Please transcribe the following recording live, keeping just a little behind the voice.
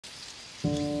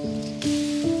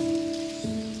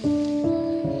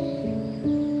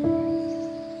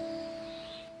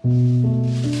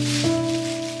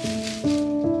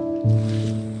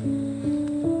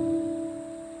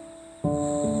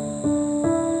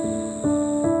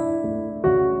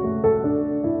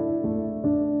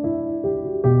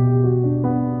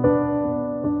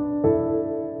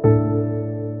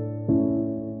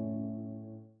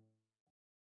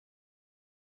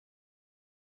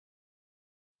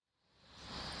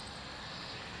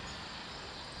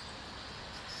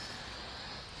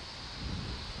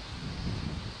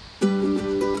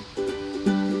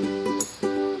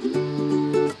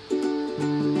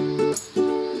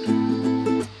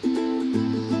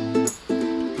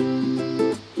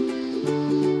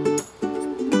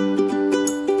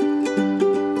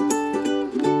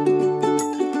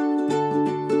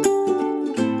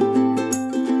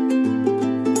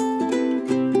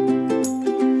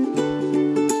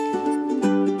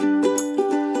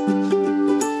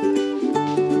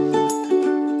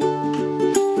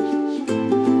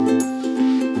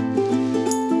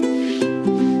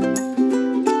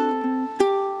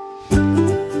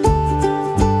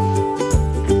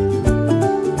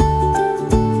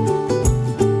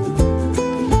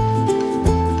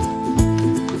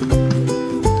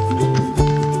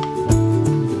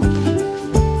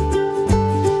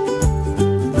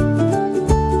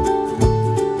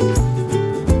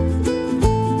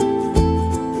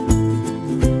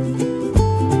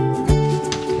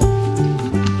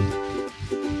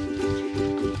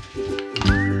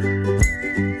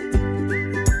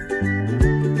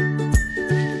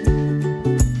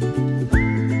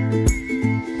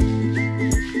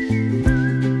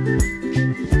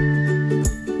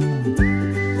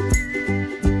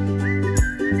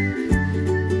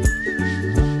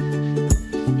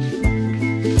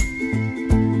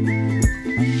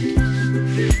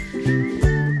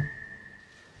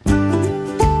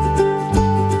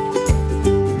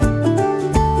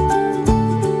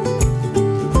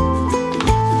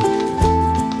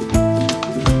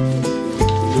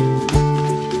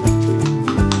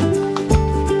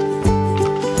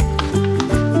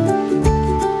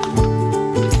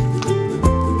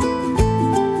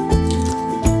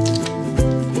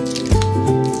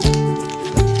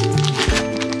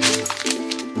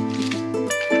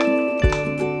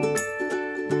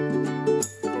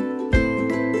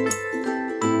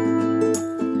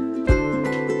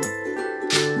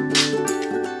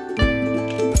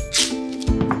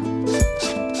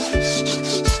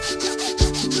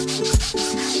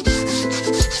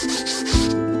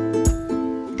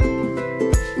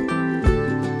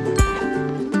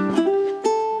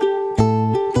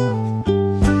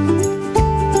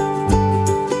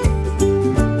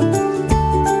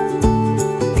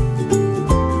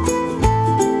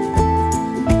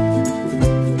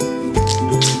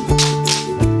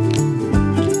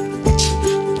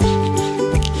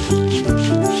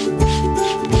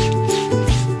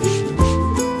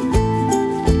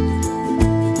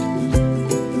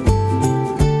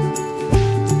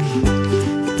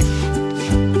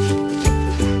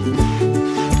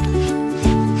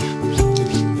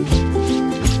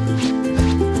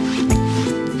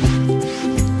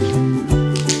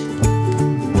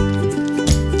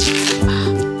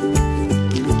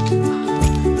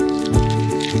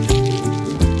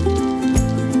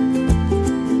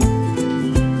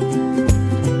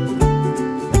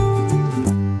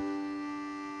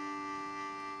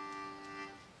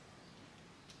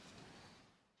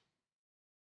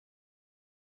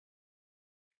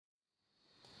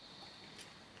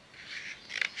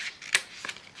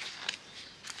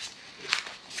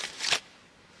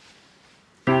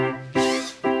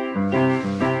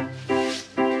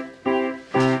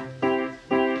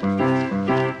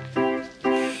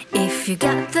you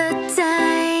got the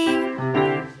time,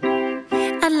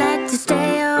 I'd like to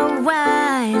stay a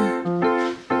while.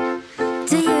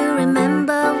 Do you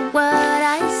remember what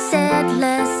I said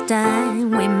last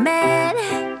time we met?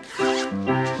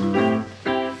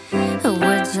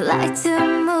 Would you like to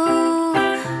move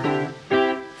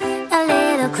a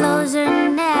little closer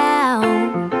now?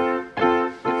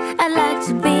 I'd like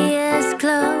to be as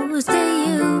close to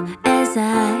you as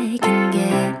I can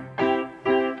get.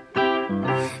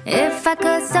 If I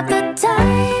could stop the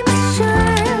time, I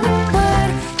sure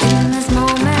would. In this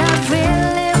moment I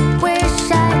really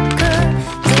wish I could.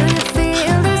 Do you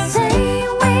feel the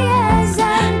same way as I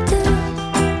do?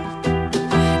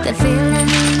 The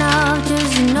feeling of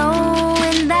just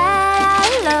knowing that I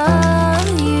love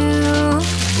you.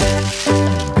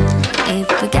 If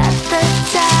we got the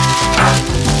time,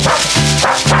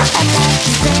 I'd like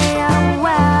to stay a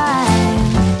while.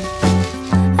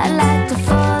 I'd like to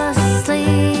fall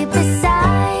asleep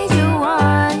beside you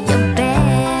on your bed.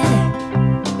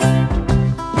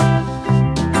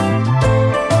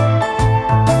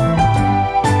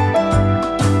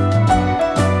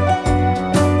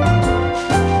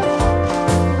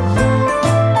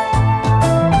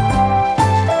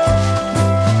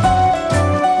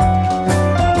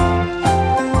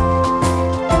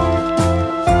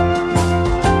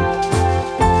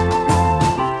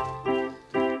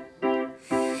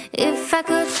 If I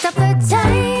could stop the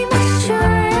time, I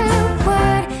sure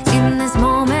would. In this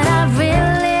moment I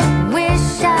really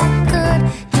wish I could.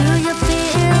 Do you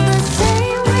feel the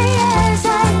same way as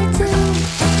I do?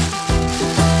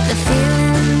 The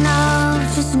feeling of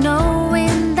just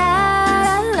knowing that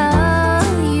I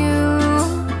love you.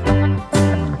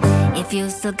 If you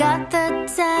still got the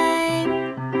time,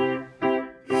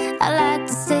 I'd like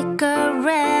to stick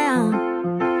around.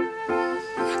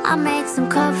 I'll make some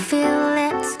coffee,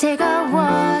 let's take a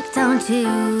walk down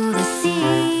to the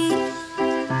sea.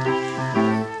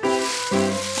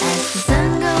 As the sun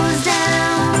goes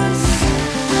down,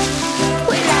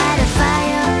 we light a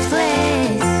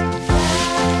fireplace,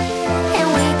 and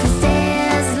we can stay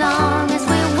as long as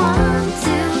we want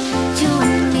to, you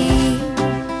and me.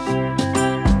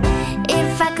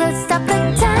 If I could stop the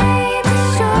time, I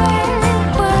surely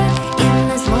would. In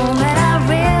this moment I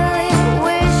really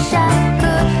wish I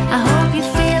could. I hope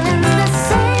you're feeling the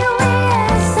same way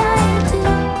as I do.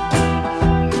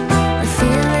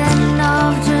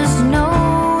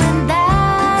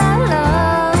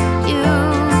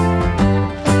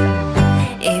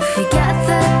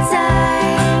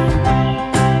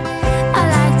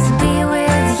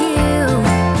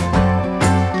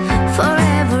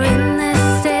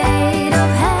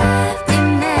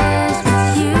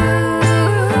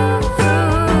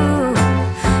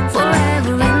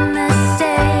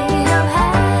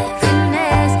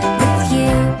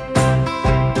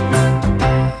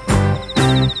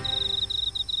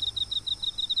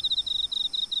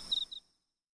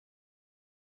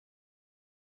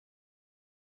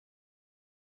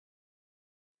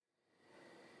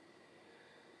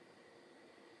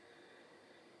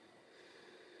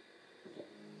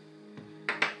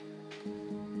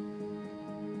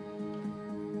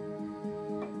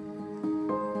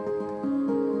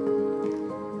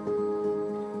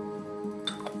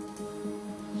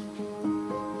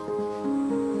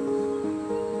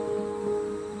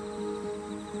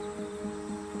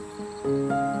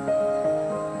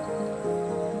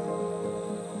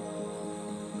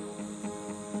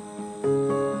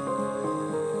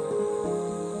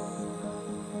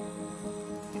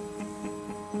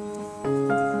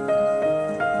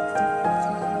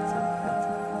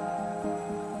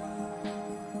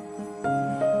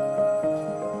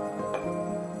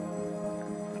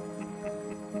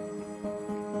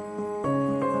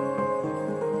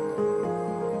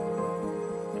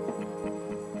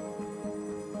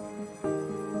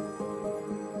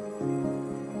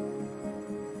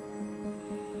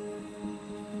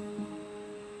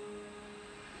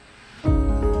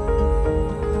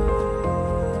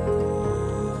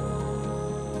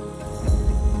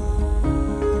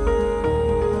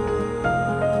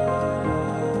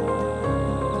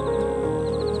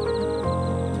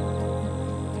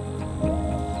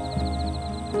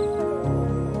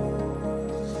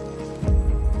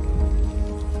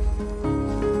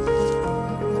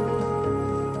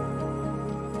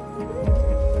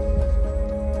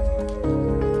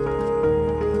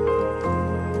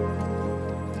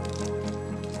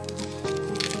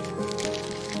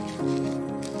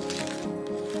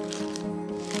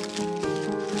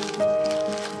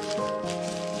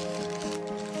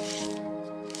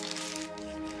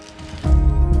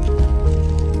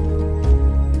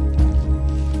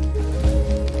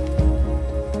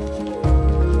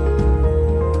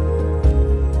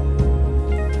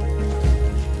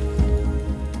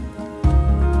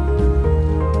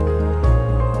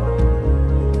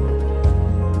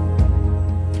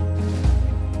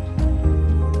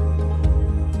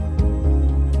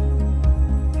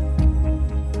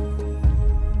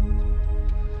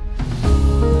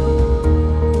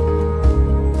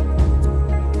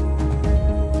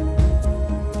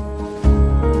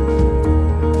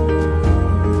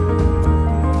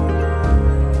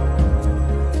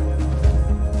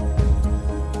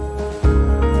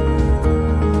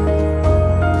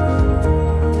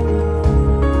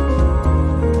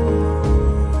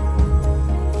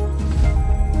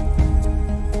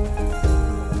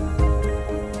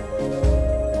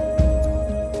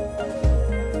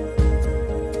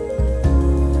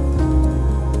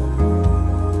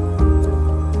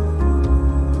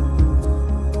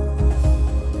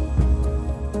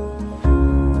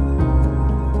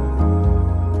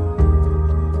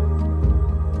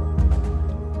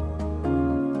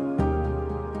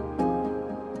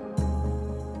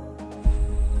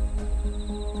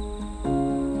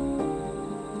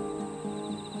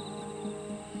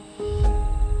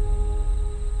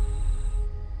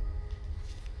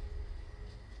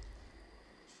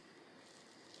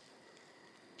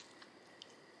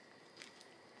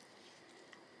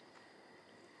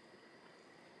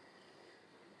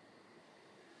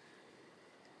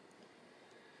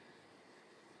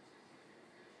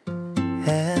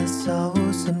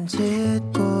 가끔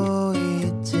짓고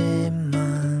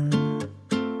있지만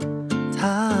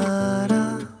다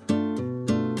알아.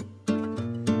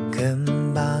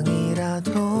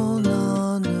 금방이라도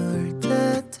넌 울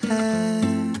듯해.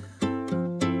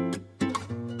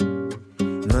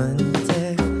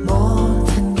 문득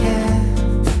모든 게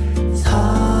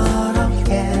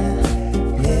서럽게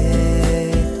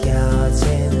느껴진다면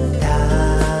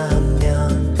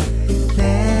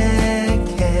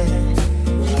내게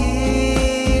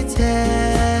기대어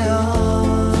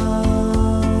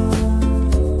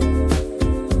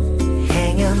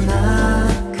행여나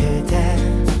그대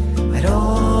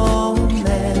외로움에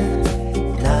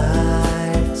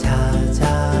날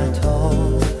찾아도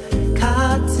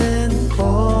같은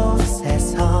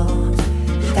곳에서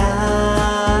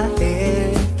기다릴게.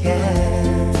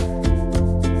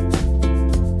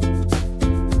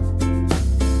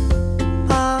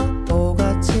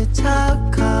 바보같이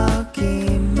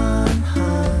착하기만 한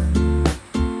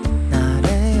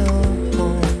나래요.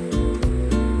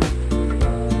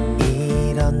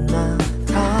 이런 나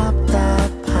답답한가요?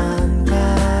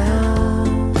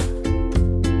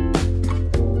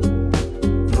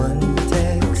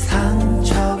 문득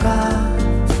상처가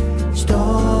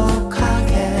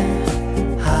지독하게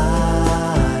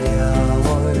하려올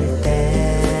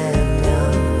때면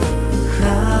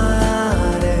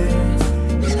나를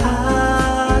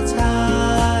찾아요.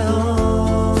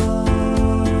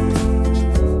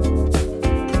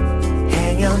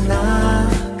 행여나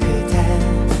그대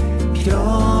필요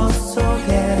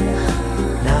속에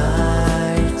날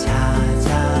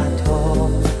찾아도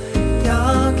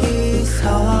여기서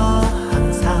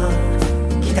항상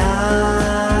기다릴게.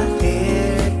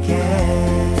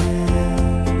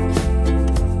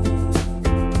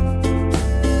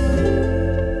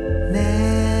 내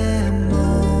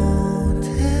모든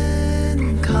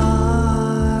걸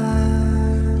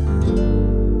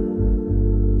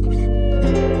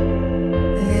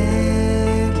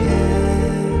내게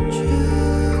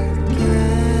줄게.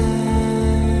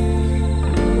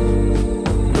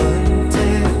 문득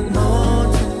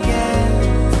모든 게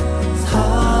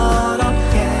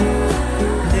서럽게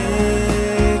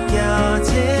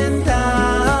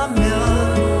느껴진다면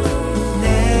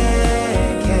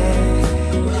내게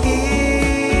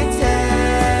기대어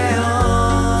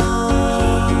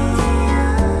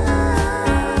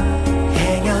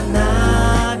행여나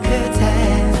그대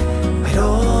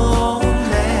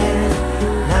외로움에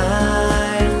날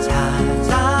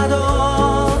찾아도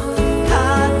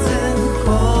같은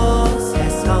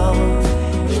곳에서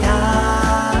기다릴게.